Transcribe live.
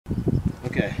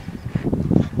Okay,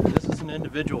 this is an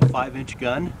individual 5-inch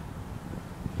gun.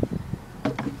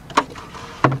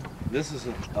 This is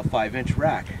a 5-inch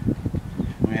rack.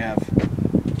 We have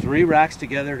 3 racks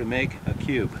together to make a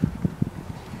cube.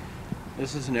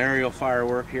 This is an aerial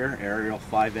firework here, aerial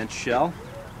 5-inch shell.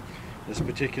 This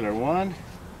particular one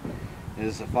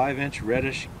is a 5-inch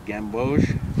reddish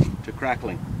gamboge to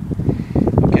crackling.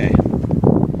 Okay,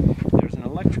 there's an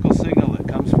electrical signal that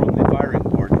comes from the firing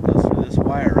board that goes through this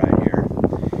wire right here,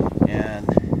 and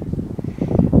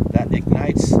that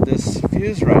ignites this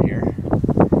fuse right here.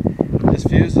 This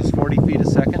fuse is 40 feet a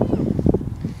second,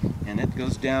 and it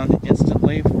goes down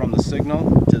instantly from the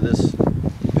signal to this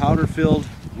powder-filled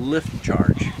lift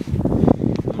charge.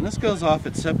 When this goes off,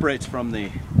 it separates from the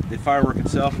firework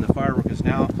itself, and the firework is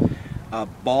now a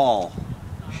ball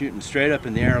shooting straight up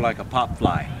in the air like a pop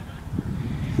fly.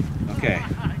 Okay,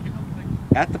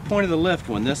 at the point of the lift,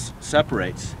 when this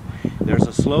separates, there's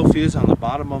a slow fuse on the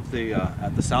bottom of the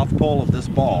at the south pole of this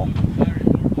ball.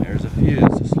 There's a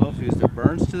fuse, a slow fuse that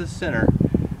burns to the center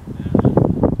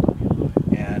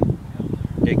and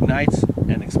ignites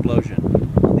an explosion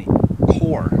on the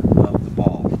core of the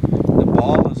ball. The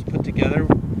ball is put together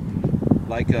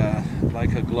like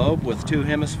a globe with 2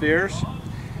 hemispheres,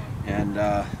 and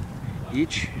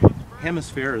each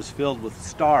hemisphere is filled with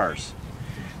stars.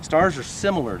 Stars are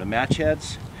similar to match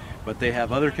heads, but they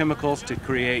have other chemicals to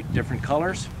create different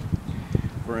colors.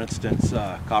 For instance,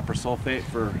 copper sulfate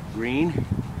for green,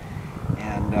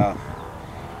 and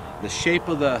the shape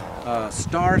of the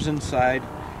stars inside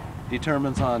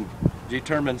determines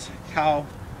how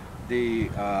the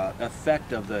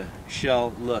effect of the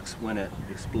shell looks when it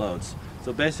explodes.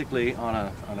 So basically, on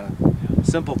a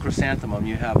simple chrysanthemum,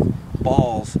 you have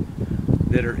balls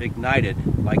that are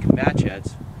ignited like match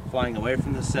heads, flying away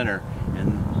from the center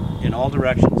and in all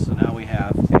directions. So now we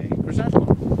have a chrysanthemum,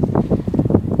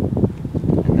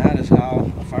 and that is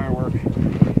how a firework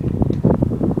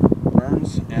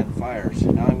burns and fires.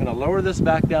 Now I'm going to lower this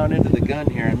back down into the gun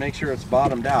here and make sure it's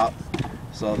bottomed out,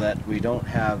 so that we don't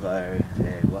have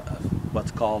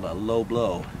what's called a low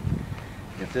blow.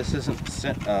 If this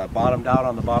isn't bottomed out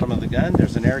on the bottom of the gun,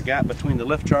 there's an air gap between the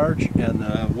lift charge and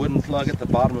the wooden plug at the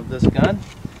bottom of this gun,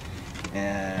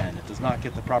 and it does not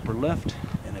get the proper lift,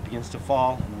 and it begins to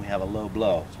fall, and we have a low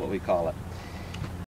blow. That's what we call it.